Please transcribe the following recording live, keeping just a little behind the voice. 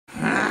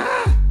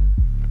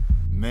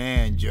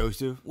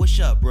Joseph. What's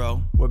up,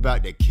 bro? We're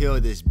about to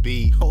kill this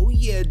beat. Oh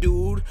yeah,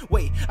 dude.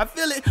 Wait, I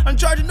feel it. I'm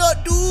charging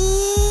up, dude.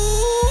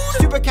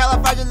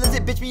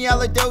 Supercalifragilistic, bitch me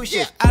alidocious.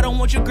 Yeah, I don't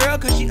want your girl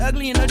cause she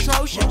ugly and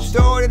atrocious.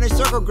 Stored in a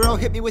circle, girl,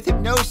 hit me with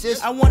hypnosis.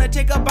 I wanna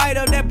take a bite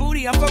of that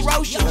booty, I'm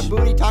ferocious. The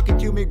booty talking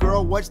to me,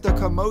 girl, what's the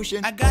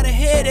commotion? I got a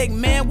headache,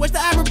 man, what's the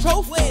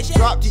ibuprofen?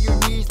 Drop to your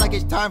knees like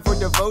it's time for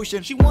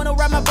devotion. She wanna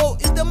ride my boat,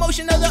 it's the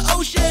motion of the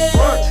ocean.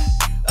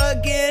 Twerk.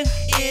 Again,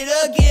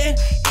 it again,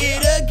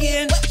 it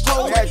again.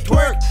 Oh, yeah,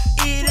 twerk.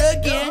 It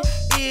again,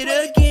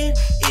 it again,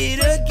 it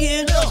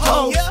again.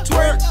 Oh, yeah.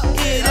 Twerk.